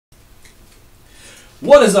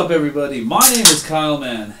What is up, everybody? My name is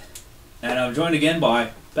KyleMan, and I'm joined again by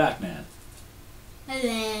Batman.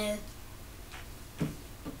 Hello.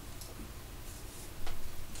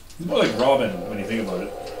 He's more like Robin when you think about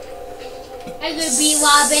it. I could be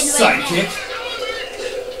Robin right Sidekick.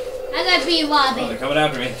 now. I could be Robin. Oh, they're coming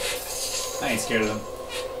after me. I ain't scared of them.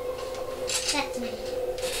 That's me.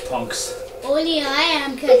 Punks. Only I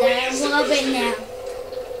am, because I am Robin now.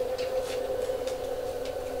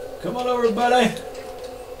 Come on over, buddy.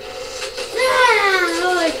 Ah,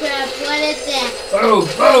 holy crap, what is that? Boom,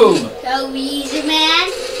 boom. So easy, man.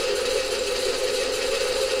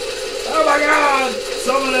 Oh my god!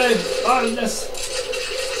 Somebody on this.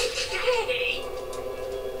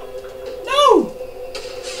 No!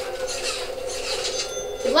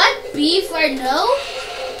 What, B for no?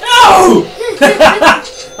 No!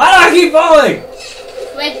 How do I keep falling?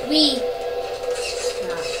 What B?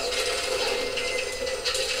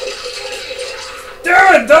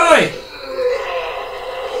 Damn it, die!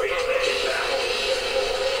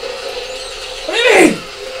 What do you mean?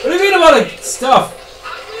 What do you mean about the stuff?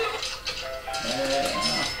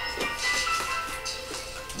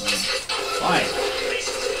 Fine.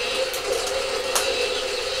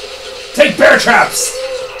 Take bear traps!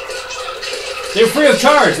 They're free of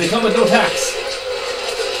charge. They come with no tax.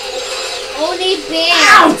 Only bear.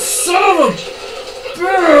 Ow! Son of a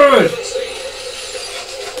bitch!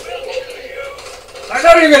 I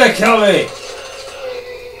know you're gonna kill me!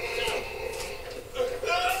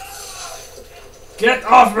 Get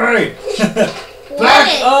off me!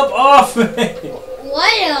 Back up off me!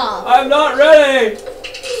 What off? I'm not ready!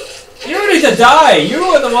 You need to die! You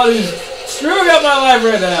are the one who's screwing up my life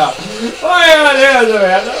right now! Why are you doing to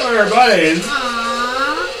me? I thought we were buddies! Aww.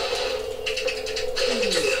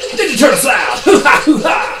 Ninja Turtle Slap!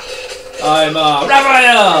 I'm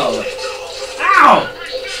Raphael! Ow!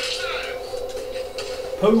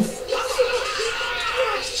 Poof!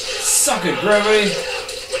 Suck it, gravity!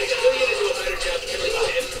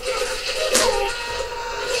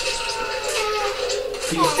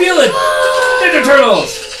 Can you feel it? Ninja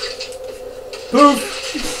Turtles! Poof!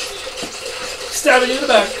 Stabbing you in the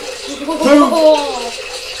back. Poof!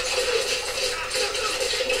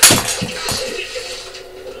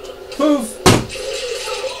 Poof!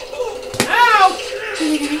 Ow!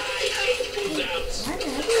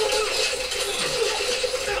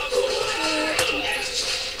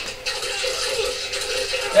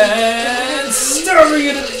 And starving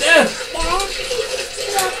you to death!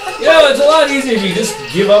 You know, it's a lot easier if you just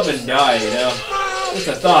give up and die, you know? Just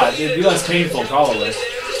a thought. It'd be less painful, probably.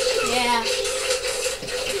 Yeah.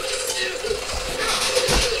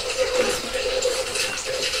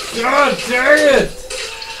 God dang it!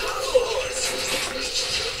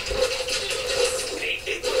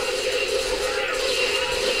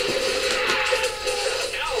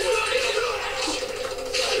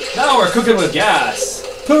 Now we're cooking with gas.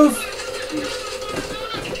 Poof!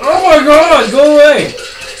 Oh my god, go away!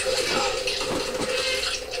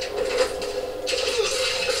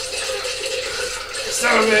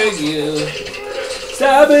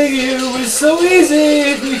 Stabbing you is so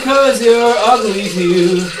easy because you're ugly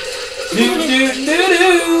too. Do do do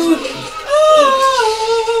do.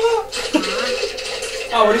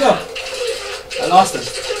 Oh, where'd he go? I lost him. I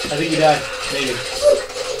think he died. Maybe.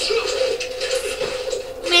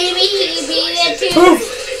 Maybe he needed to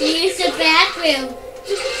use the bathroom.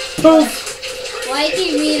 Poof! Why did he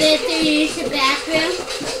needed to use the bathroom?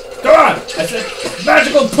 Come on! That's it.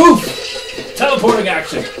 Magical poof! Teleporting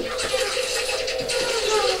action.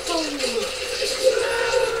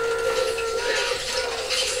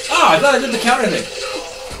 Oh, I thought I did the counter thing.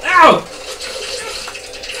 Ow!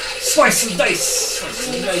 Slice and dice. Slice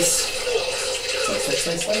and dice. Slice, slice,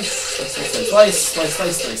 slice, slice. Slice, slice, slice, slice, slice,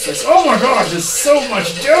 slice, slice, slice. Oh my gosh, there's so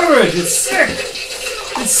much damage. It's sick.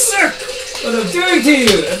 It's sick what I'm doing to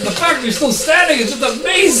you. And the fact you're still standing is just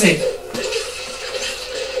amazing.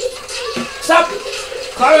 Stop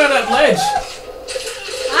climbing on that ledge.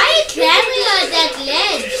 Why are you climbing on that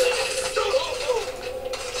ledge?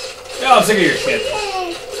 Yeah, I'm sick of your shit.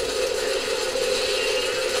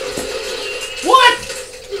 What?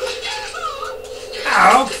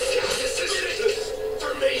 Ow.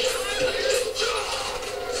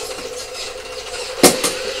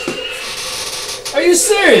 Are you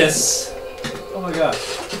serious? Oh my god.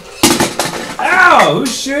 Ow!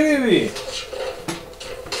 Who's shooting me?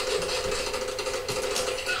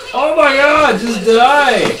 Oh my god, just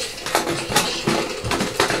die!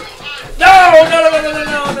 No! No, no, no, no, no,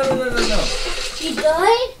 no, no, no, no, no. You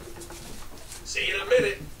died? See you in a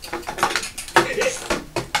minute.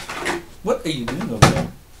 What are you doing over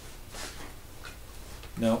there?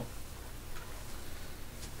 No.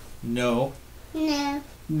 No. No.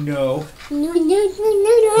 No. No.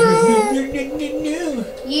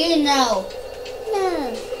 You know. No.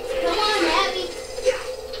 Come on, Abby.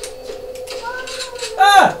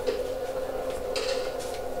 Ah!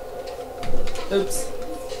 Oops.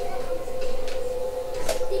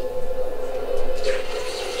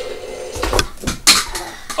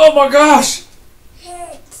 Oh my gosh!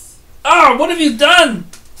 Ah, what have you done?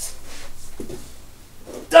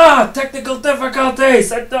 Ah, technical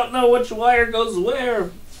difficulties. I don't know which wire goes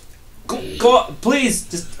where. Go, please,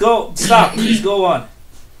 just go. Stop. Please go on.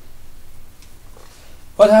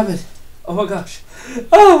 What happened? Oh my gosh.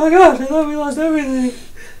 Oh my gosh, I thought we lost everything.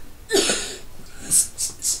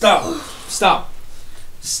 Stop. Stop.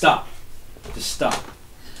 Stop. Just stop.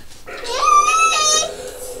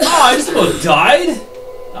 Oh, I just about died?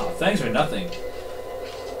 Oh, thanks for nothing.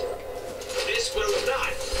 This will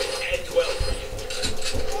not end well for you.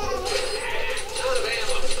 Out of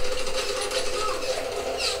ammo.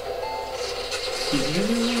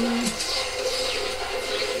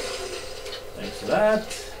 Thanks for that.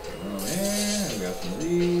 Over here, I got some of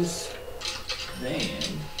these. Then,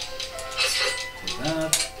 take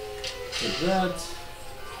that. Take that.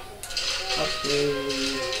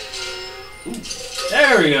 Upgrade. Ooh,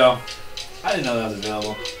 there we go. I didn't know that was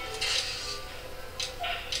available.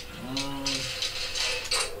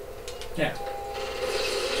 Yeah.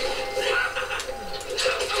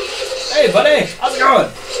 Hey, buddy! How's it going?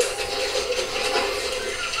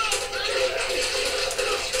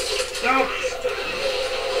 No.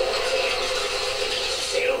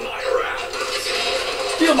 Feel my wrath.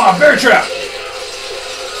 Feel my bear trap!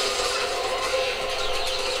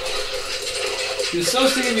 You're so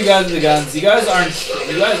sick of you guys with the guns. You guys aren't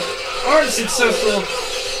successful.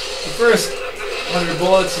 The first 100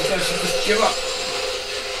 bullets, you guys should just give up.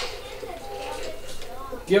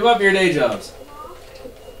 Give up your day jobs.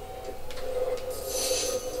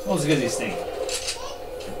 Well, it's because you stink.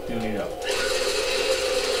 Doing your job.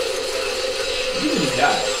 You can just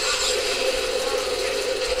die.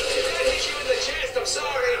 Did I hit you in the chest? I'm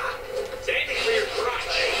sorry. Thank you for your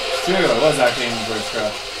crotch. True, I was actually in the first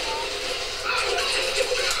crash.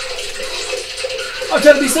 I'm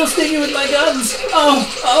trying to be so stingy with my guns. Oh.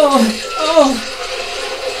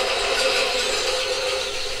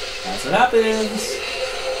 That's what happens.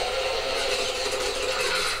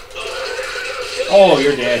 Oh,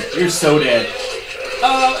 you're dead. You're so dead.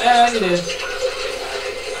 Oh, and you're dead.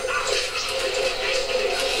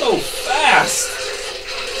 So fast.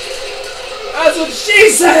 That's what she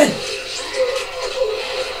said.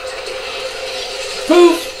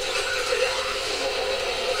 Poof.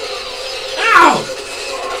 Ow.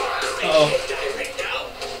 Uh-oh.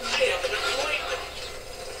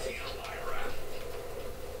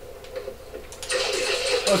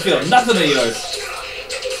 I don't feel nothing of yours.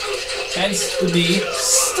 Hence the me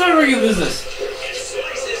starting your business.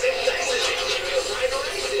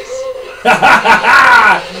 Ha ha ha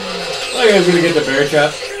ha! Look at gonna get the bear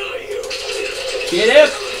trap. Get it?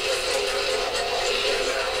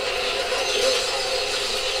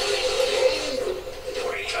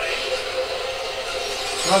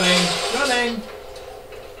 Running.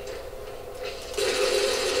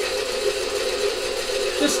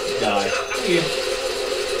 Just die. Thank you.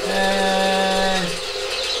 And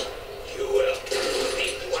You will.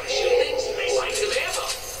 Hey, want to shoot things? I like some ammo.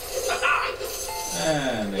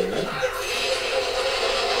 and there we go.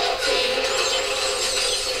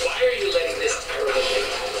 Why are you letting this terrible thing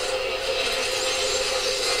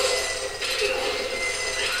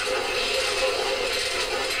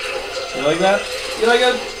happen? You like that? You like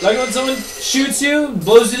it? Like it when someone shoots you,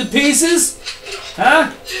 blows you to pieces?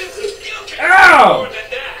 Huh? Ow!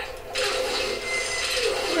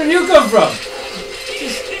 Where did you come from?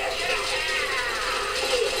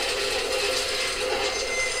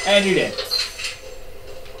 And you're dead.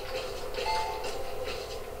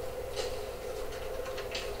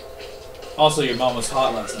 Also, your mom was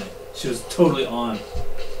hot last night. She was totally on.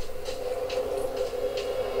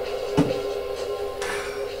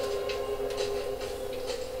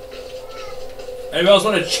 Anybody else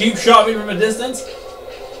want to cheap shot me from a distance?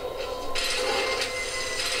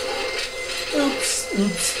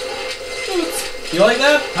 Oops. You like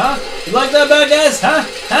that? Huh? You like that, bad guys? Huh?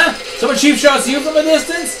 Someone cheap shots you from a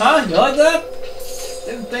distance? Huh? You like that?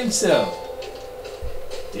 Didn't think so.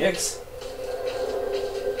 Dicks.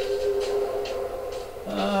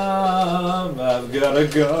 I've got a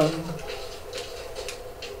gun.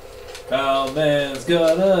 KyleMan's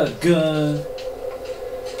got a gun.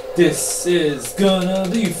 This is gonna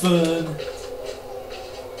be fun.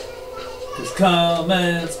 'Cause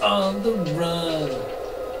KyleMan's on the run.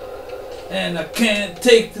 And I can't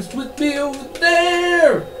take this with me over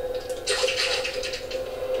there.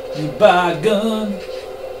 You buy a gun.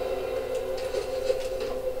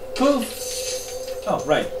 Poof. Oh,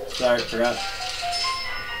 right. Sorry, forgot.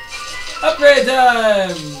 Upgrade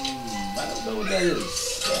time! I don't know what that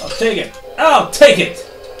is. I'll take it. I'll take it!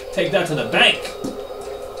 Take that to the bank.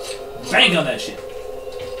 Bank on that shit.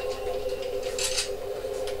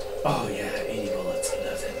 Oh yeah, 80 bullets,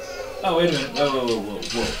 nothing. Oh, wait a minute. Whoa, whoa,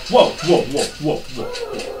 whoa, whoa, whoa, whoa, whoa, whoa,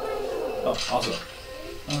 whoa. Oh, also.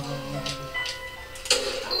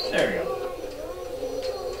 There we go.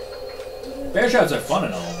 Bear traps are fun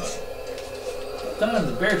and all, but sometimes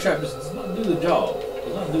the bear trap does not do the job.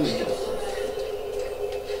 Does not do the job.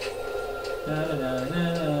 Na na na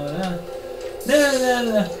na na na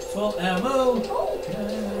na. Full ammo.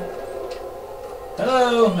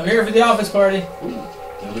 Hello, I'm here for the office party. Ooh,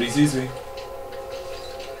 nobody sees me.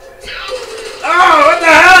 Oh, what the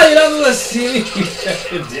hell? You don't want to see me, you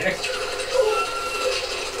fucking dick.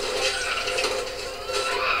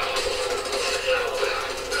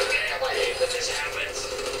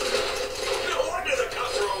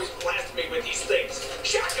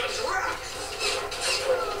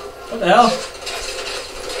 What the hell?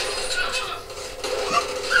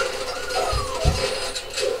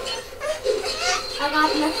 I got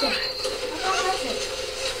nothing.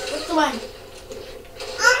 What's the one?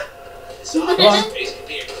 This office space could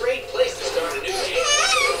be a great place to start a new game.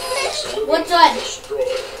 What's one? Destroyed.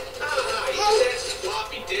 You said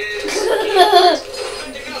floppy disks. Good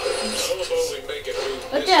to go. Only make it through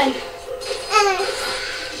What's this one? week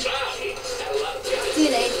first. Wow, he had a lot of guys. Too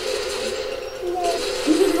late.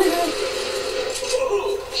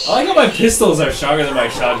 I like how my pistols are stronger than my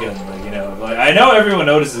shotgun. Like, you know, like I know everyone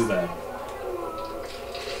notices that.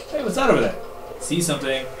 Hey, what's that over there? See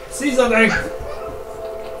something? See something?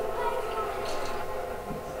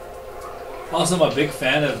 Also, I'm a big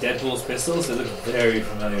fan of Deadpool's pistols. They look very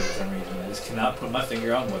familiar for some reason. I just cannot put my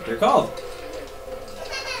finger on what they're called.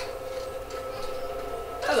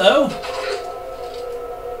 Hello.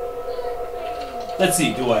 Let's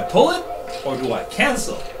see. Do I pull it or do I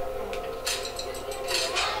cancel?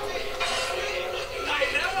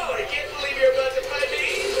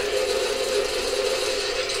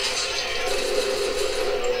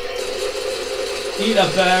 Eat a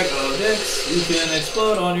bag of dicks. You can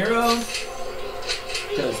explode on your own.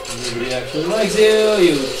 Because nobody actually likes you.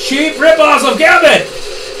 You cheap ripoffs of Gambit!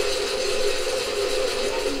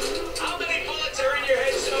 How many bullets are in your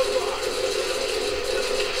head so far?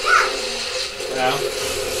 Ow.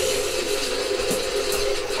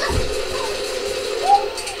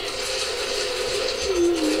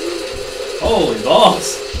 Holy balls.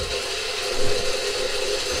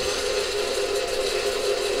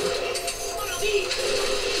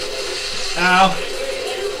 Ow.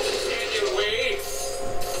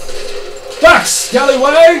 Ducks,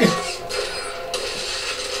 scallywag!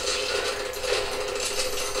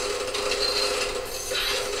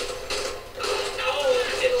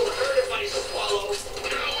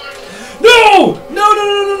 No! No, no,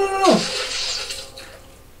 no, no, no, no!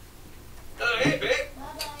 Hey, babe.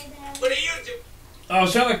 What are you doing? I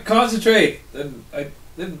was trying to concentrate. And I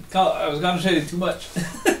was concentrating too much.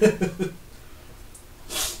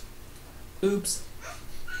 Oops.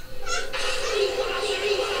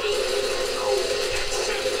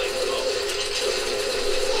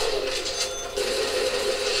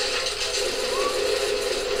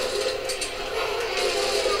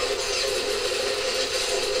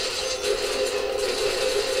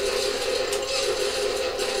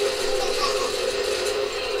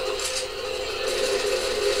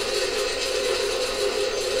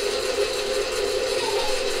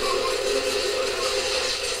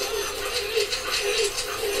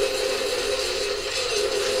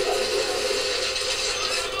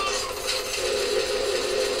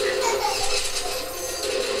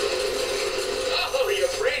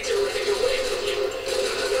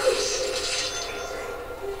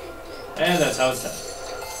 And that's how it's done.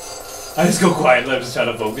 I just go quiet and I'm just trying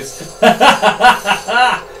to focus.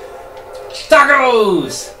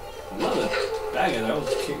 Tacos! Love it. Bag of that was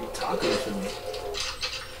tacos for me.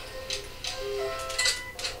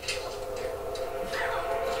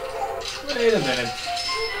 Wait a minute.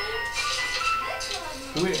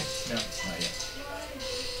 No, not yet.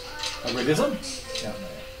 Upgrade this one? No, not yet.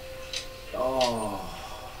 Oh.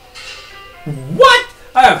 What?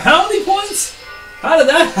 I have how many points? How did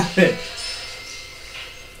that happen?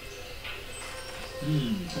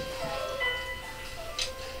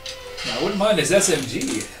 Now, I wouldn't mind this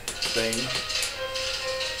SMG thing.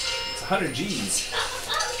 It's 100 G's.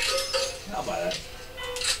 I'll buy that.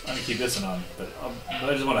 I'm gonna keep this one on, but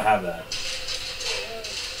I just want to have that.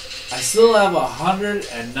 I still have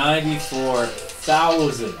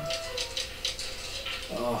 194,000.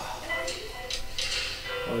 Oh.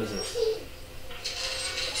 What is this?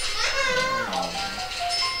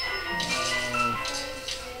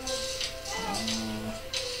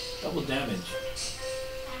 Double damage.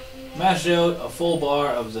 Mash out a full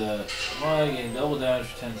bar of the mug and double damage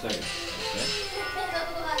for 10 seconds. Okay.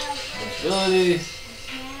 Ability.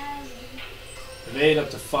 Evade up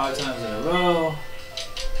to 5 times in a row.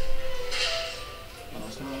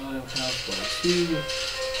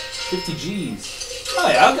 50 G's. Oh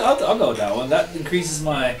yeah, I'll go with that one. That increases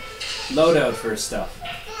my loadout for stuff.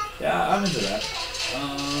 Yeah, I'm into that.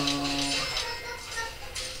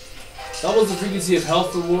 Doubles the frequency of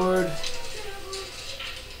health reward.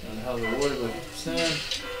 Health reward by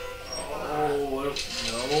 50%. Oh,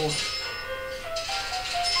 no.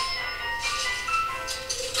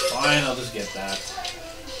 Fine, I'll just get that.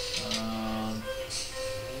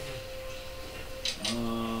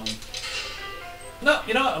 No,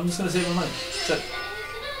 you know what? I'm just gonna save my money. That's it.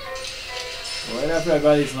 Right after I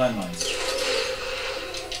buy these landmines.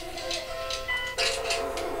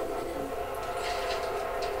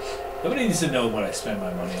 Nobody needs to know what I spend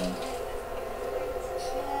my money on.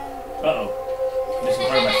 Uh-oh. Missing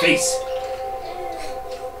part of my face.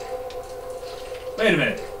 Wait a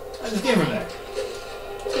minute. I just came from there.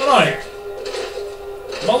 What's going on here?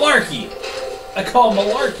 Malarkey. I call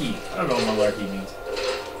malarkey. I don't know what malarkey means.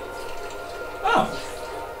 Oh.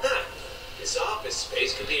 Huh. This office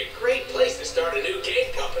space could be a great place to start a new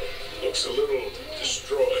game company. Looks a little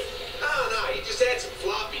destroyed. Oh, no, you just add some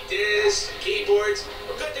floppy disks, keyboards.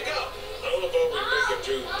 We're good to go. How about we make it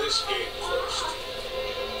through this game first?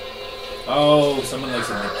 Oh, someone likes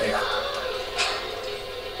a nitpick.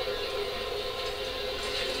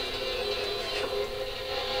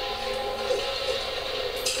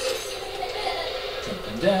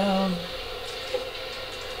 Jumping down.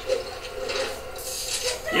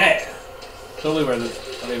 Yeah! Totally worth it.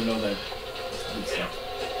 I don't even know that. Good stuff.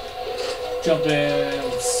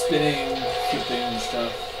 Jumping, spinning, flipping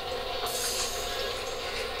stuff.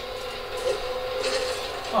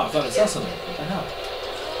 Oh, I thought I saw something. What the hell?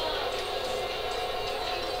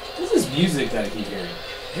 This is music that I keep hearing. I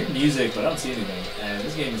hear music, but I don't see anything. And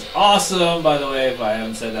this game is awesome, by the way, if I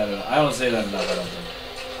haven't said that enough. I don't say that enough, I don't think.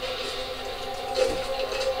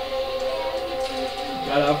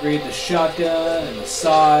 Gotta upgrade the shotgun and the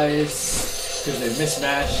size, because they're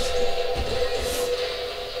mismatched.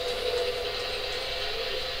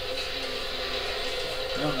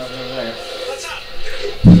 No, nothing there. What's up?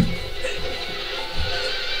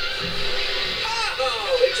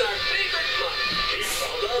 Oh, it's our favorite month. He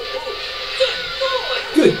found our boat. Good boy.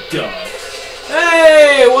 Good dog.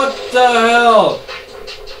 Hey, what the hell?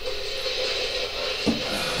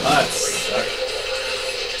 That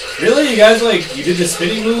sucked. Really? You guys, like, you did the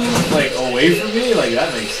spinning move, like, away from me? Like,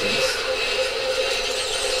 that makes sense.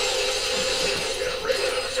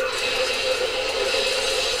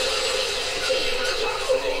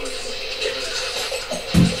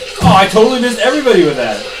 Oh, I totally missed everybody with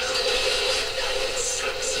that.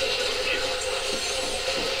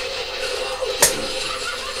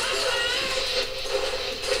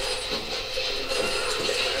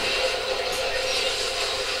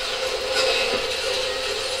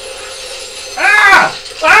 Ah!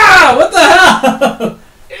 Ah! What the hell?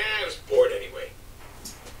 Yeah, I was bored anyway.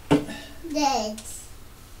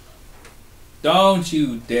 Don't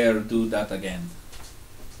you dare do that again.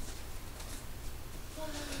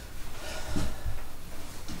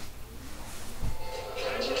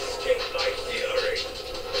 Escape my fury.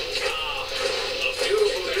 Ah, a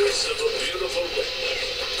beautiful use of a beautiful weapon.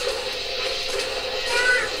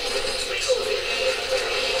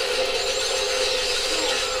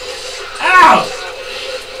 Ow!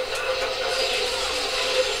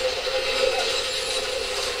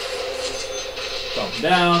 Bump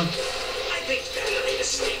down. I think that I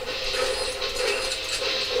escaped.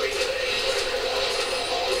 Wait a minute.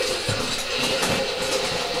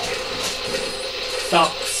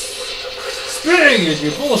 Stop spinning in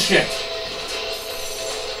your bullshit.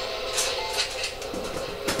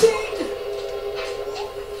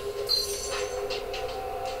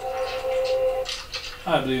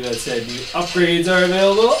 I believe that said new upgrades are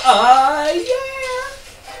available. Ah,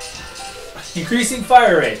 yeah! Increasing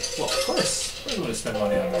fire rate. Well, of course. I'm going to spend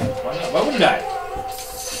money on that. Why not? Why wouldn't I?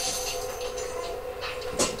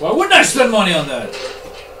 Why wouldn't I spend money on that?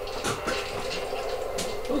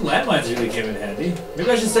 Those landmines really came in handy. Maybe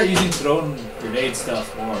I should start using thrown grenade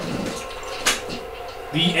stuff more.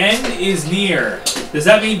 The end is near. Does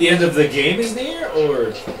that mean the end of the game is near,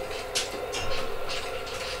 or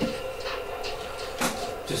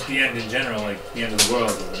just the end in general, like the end of the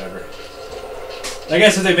world or whatever? I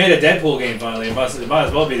guess if they made a Deadpool game finally, it might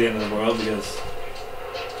as well be the end of the world, because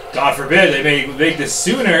God forbid they may make this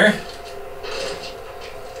sooner.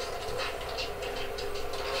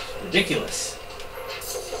 Ridiculous.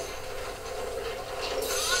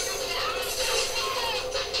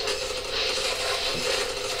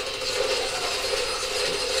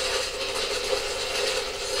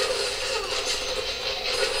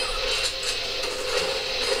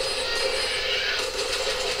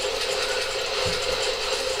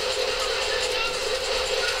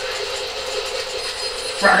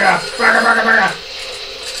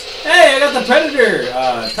 Hey, I got the Predator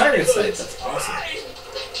target sights. That's awesome.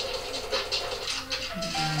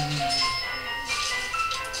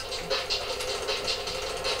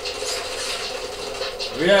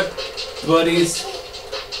 Hurry up, buddies.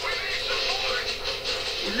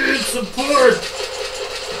 We need support.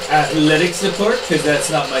 Athletic support, because that's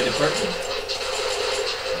not my department.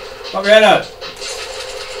 Pop your head up.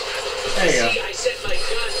 There you go. I set my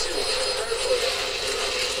gun to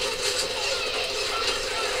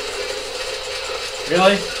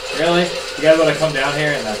Really? Really? You guys want to come down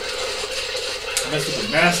here and mess with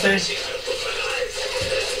the master?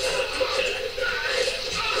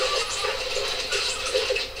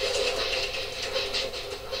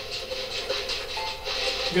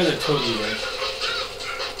 You guys are totally right.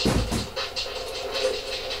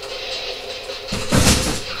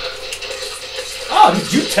 Oh,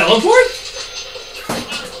 did you teleport?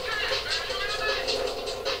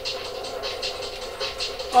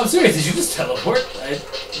 Oh, I'm serious, did you just teleport?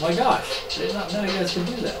 Oh my gosh, I did not know you guys could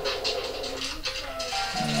do that.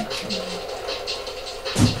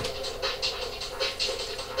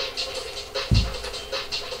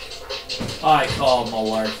 I call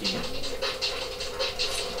malarkey.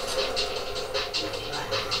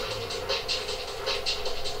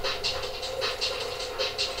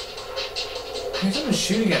 There's someone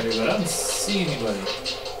shooting at me, but I don't see anybody.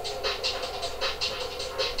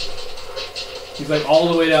 He's like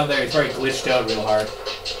all the way down there. He's probably glitched out real hard.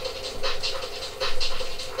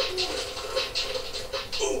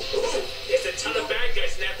 Ooh, it's a ton of bad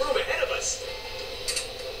guys in that room ahead of us.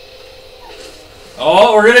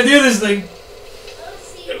 Oh, we're gonna do this thing.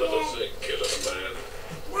 Hell of a thing, KyleMan.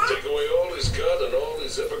 Take away all he's got and all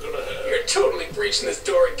he's ever gonna have. We're totally breaching this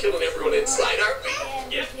door and killing everyone inside, aren't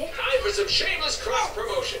we? Yep. Time for some shameless cross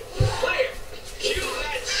promotion. Player, cue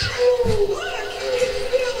that show.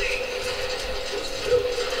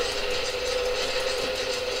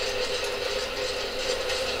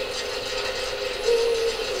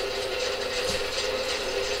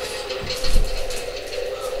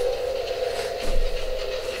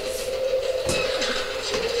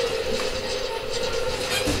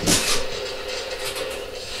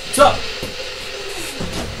 What's up?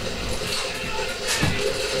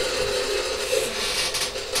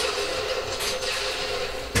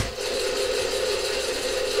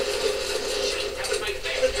 That was my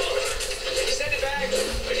favorite bullet. Did you send it back?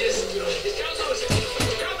 Or just don't lose it.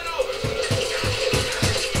 We're coming over.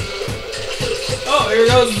 Oh, here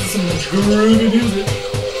goes some groovy music.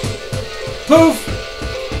 Poof!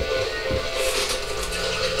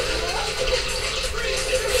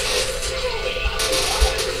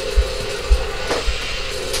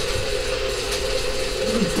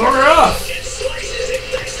 Bugger off! It slices and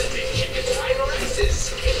dices the chicken fried rices.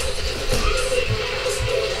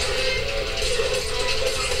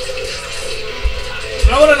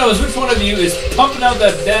 What I want to know is which one of you is pumping out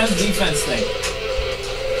that damn defense thing.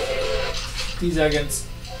 2 seconds.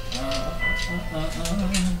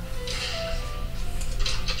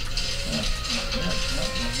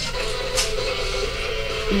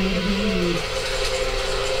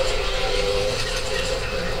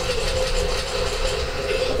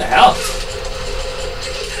 What the hell?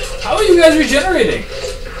 How are you guys regenerating?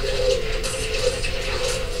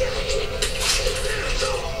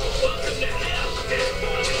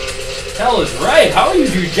 Hell is right. How are you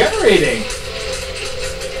regenerating?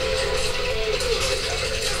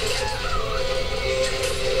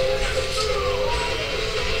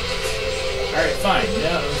 Alright, fine.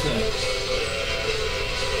 Yeah, that's it.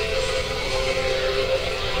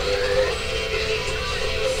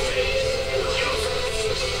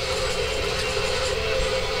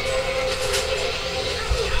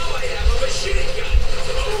 Now I have a machine gun.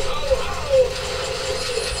 Ho, ho, ho.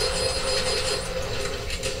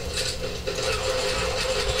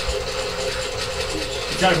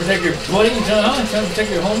 You trying to protect your buddy? Trying to protect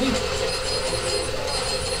your homie?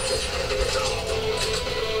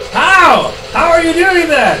 are you doing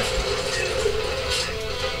that?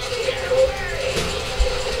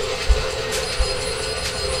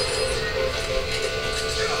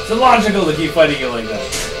 It's illogical to keep fighting you like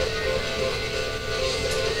that.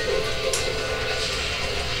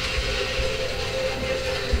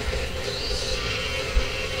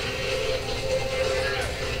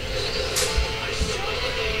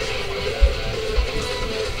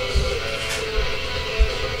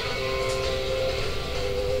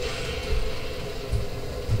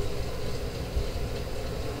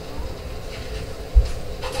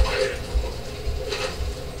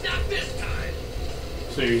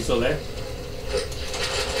 So you're still there?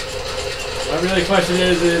 My really question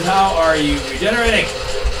is how are you regenerating?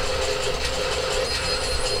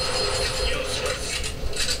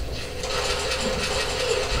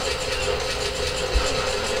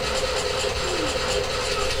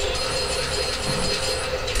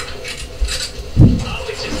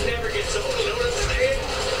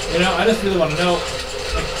 You know, I just really want to know.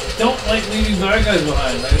 I don't like leaving bad guys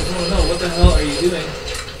behind. I just want to know what the hell are you doing?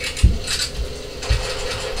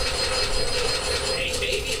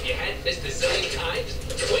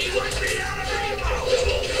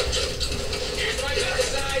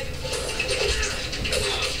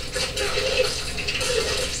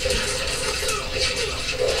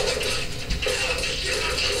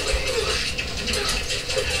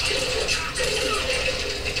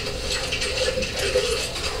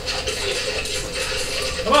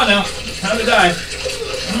 Come on now, time to die.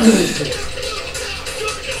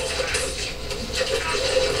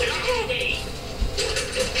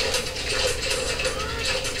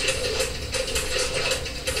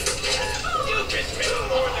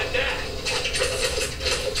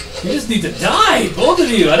 You just need to die, both of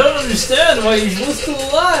you. I don't understand why you're both still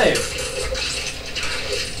alive.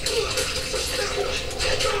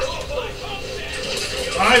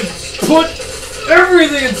 I've put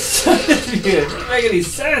everything inside of you. It doesn't make any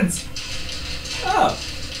sense. Oh,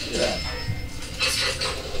 look at that.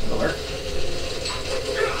 That'll work.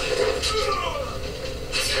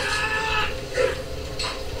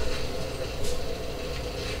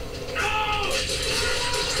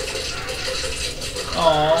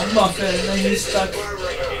 Oh, Muffin, now you're stuck.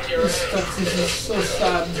 You're stuck. This is so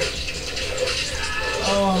sad.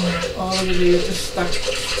 Oh, look at you. You're just stuck.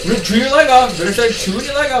 Chew your leg off. Better start chewing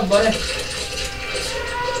your leg off, buddy.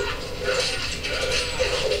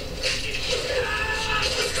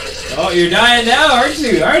 Oh, you're dying now, aren't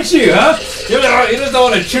you? Aren't you, huh? You just don't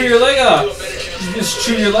want to chew your leg off. You just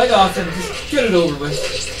chew your leg off and just get it over with.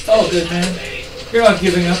 It's all good, man. You're not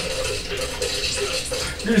giving up.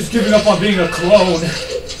 You're just giving up on being a clone,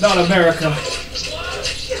 not America.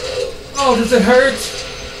 Oh, does it hurt?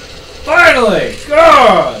 Finally!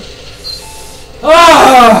 God!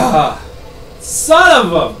 Ah! Son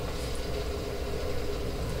of a...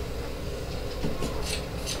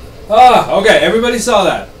 Ah, okay, everybody saw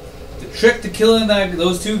that. The trick to killing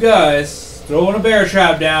those two guys, throwing a bear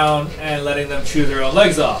trap down and letting them chew their own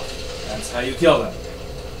legs off. That's how you kill them.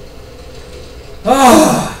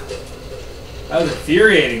 Ah! That was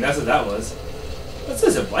infuriating, that's what that was. What's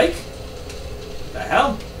this, a bike? What the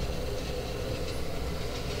hell?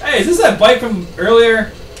 Hey, is this that bike from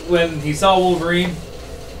earlier when he saw Wolverine?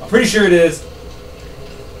 I'm pretty sure it is.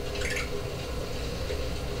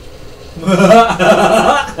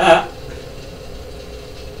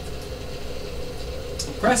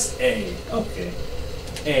 Press A. Okay.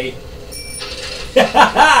 A.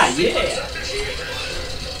 Yeah!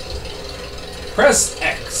 Press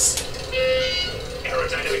X.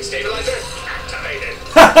 Aerodynamic stabilizer activated.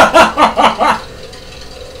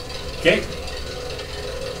 Okay.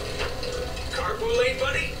 Carpool lane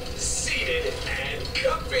buddy seated and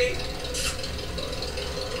comfy.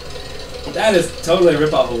 That is totally a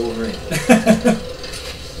rip-off of Wolverine.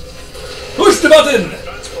 Push the button!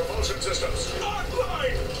 Advanced propulsion systems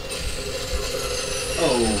online.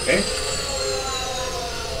 Okay.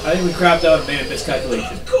 I think we crapped out and made a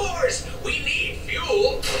miscalculation. Of course, we need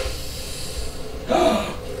fuel.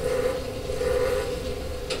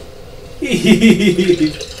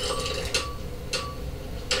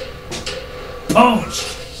 Punch!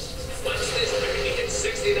 What's this baby at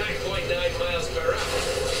 69.9 miles per hour?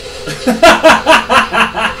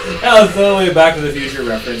 That was totally a Back to the Future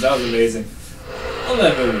reference. That was amazing. I love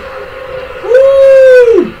that movie.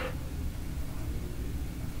 Woo!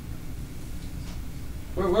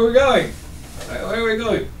 Where are we going? Where are we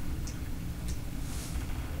going?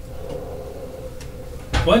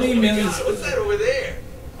 20 minutes. God, what's that over there?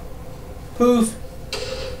 Poof.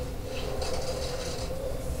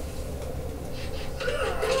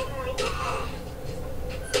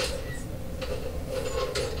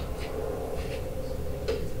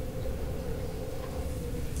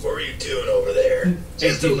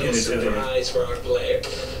 Just a little surprise for our player.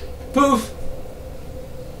 Poof!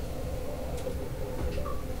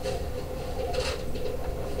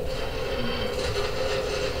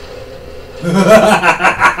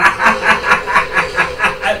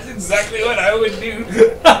 That's exactly what I would do.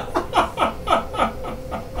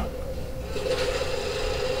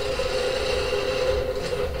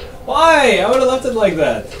 Why? I would have left it like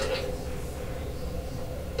that.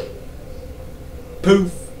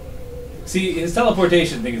 Poof. See, his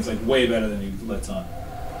teleportation thing is like way better than he lets on.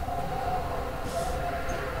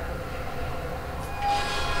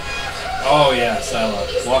 Oh yeah,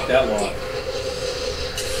 Psylocke. Walk that walk.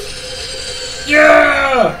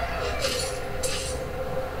 Yeah!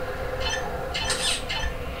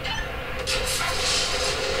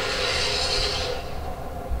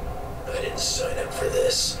 I didn't sign up for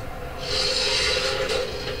this.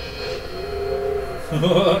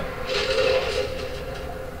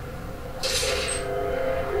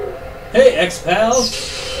 Hey, ex-pal!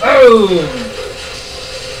 Oh!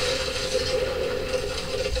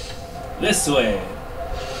 This way.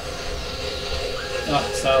 Oh,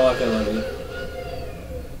 Psylocke, I love you.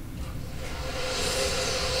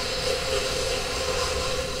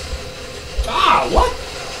 Ah, what?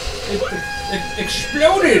 It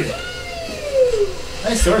exploded!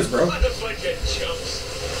 Nice swords, bro. What a bunch of chumps.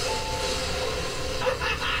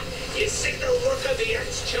 You see the look on the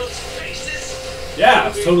ex-chumps' faces? Yeah,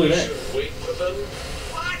 it's totally We there. should wait for them.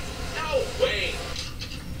 What? No way.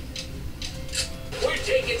 We're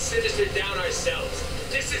taking Sinister down ourselves.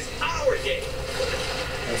 This is our game.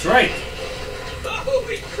 That's right.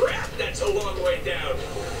 Holy crap, that's a long way down.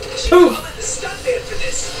 Should Poof. call in the stuntman for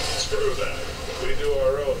this. Screw that. We do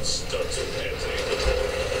our own stunts and dancing.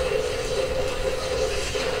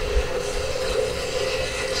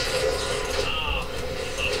 Ah,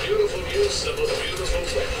 a beautiful use of a beautiful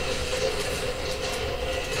weapon.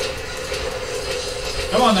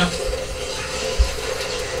 Come on now.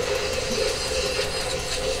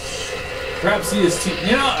 Perhaps he is too...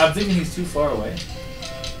 You know, I'm thinking he's too far away.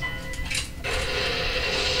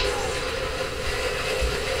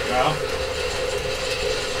 Wow.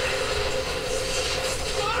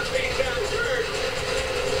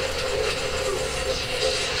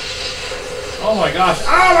 Oh my gosh.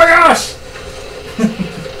 Oh my gosh!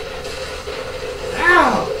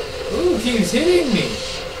 Ow! Ooh, he keeps hitting me.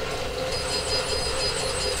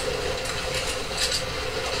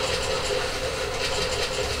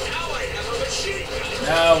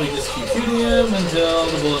 Now we just keep shooting him until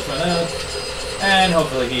the bullets run out, and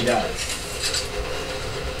hopefully he dies.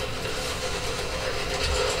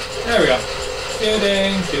 There we go.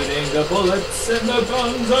 Shooting the bullets and the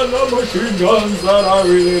guns and the machine guns that I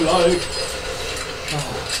really like.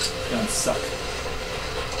 Oh, guns suck.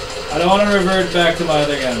 I don't want to revert back to my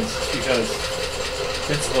other guns because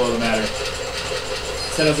principle of the matter.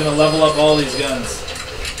 Said I was going to level up all these guns.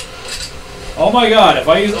 Oh my god, if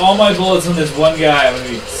I use all my bullets on this one guy, I'm going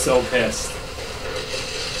to be so pissed.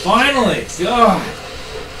 Finally! God!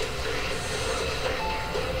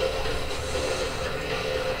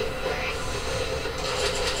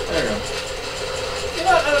 There we go. You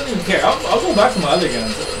know what? I don't even care. I'll go back to my other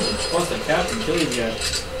guns. Plus the cap and kill these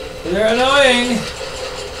guys. But they're annoying!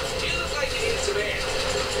 You look like you need some air.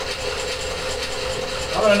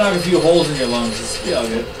 I'm going to knock a few holes in your lungs. It's be all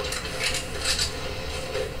good.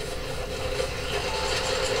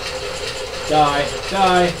 Die,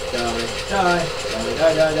 die, die, die, die,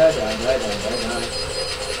 die, die, die, die, die, die, die.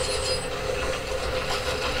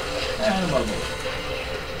 And more bullets.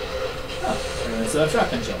 Oh, and it's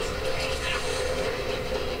shotgun shells.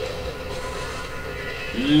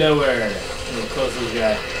 Lower. We'll close this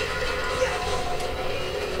guy.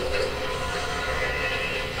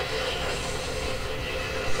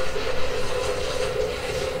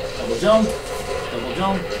 Double jump. Double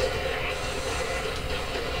jump.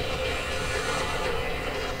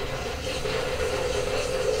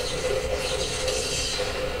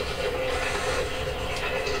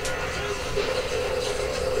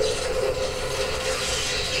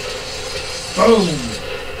 Boom!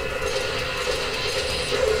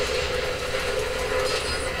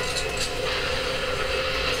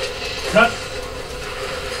 Cut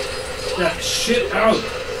that shit out!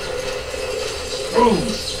 Boom!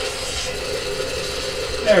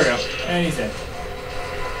 There we go. And he's dead.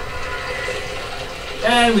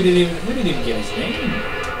 And we didn't even get his name.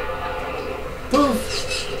 Poof!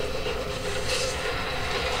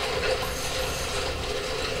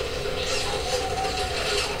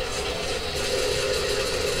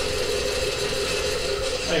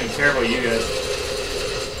 I don't even care about you guys.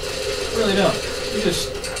 I really don't. You just...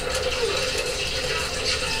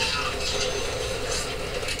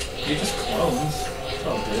 You're just clones.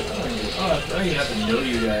 Oh, good. I don't even have to know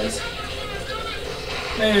you guys.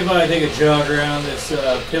 Maybe if I take a jog around this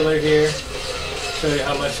pillar here, show you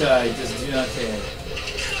how much I just do not care.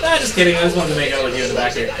 Nah, just kidding. I just wanted to make out with you in the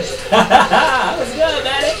back here. Haha! What's good,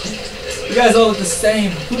 Daddy? You guys all look the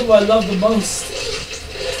same. Who do I love the most?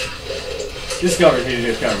 This cover here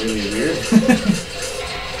just got really weird.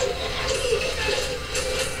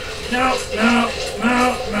 No.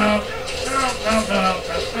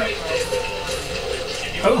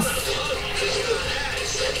 Oof.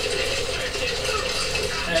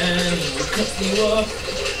 And we'll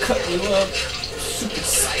cut you up, super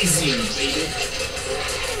sizing, baby.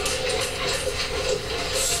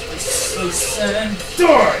 Slice and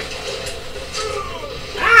die!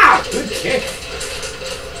 Ah! Good kick.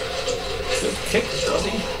 Good kick,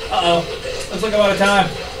 buddy. Uh-oh. Looks like I'm out of time.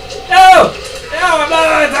 No! No, I'm not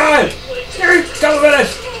out of time! Here, couple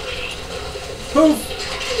minutes! Poof!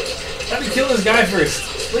 Let me kill this guy first.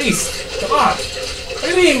 Please. Come on. What do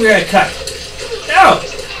you mean we're gonna cut? No!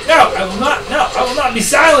 No! I will not be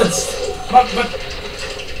silenced! But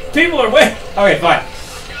people are waiting. Okay, fine.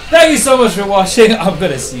 Thank you so much for watching. I'm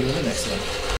gonna see you in the next one.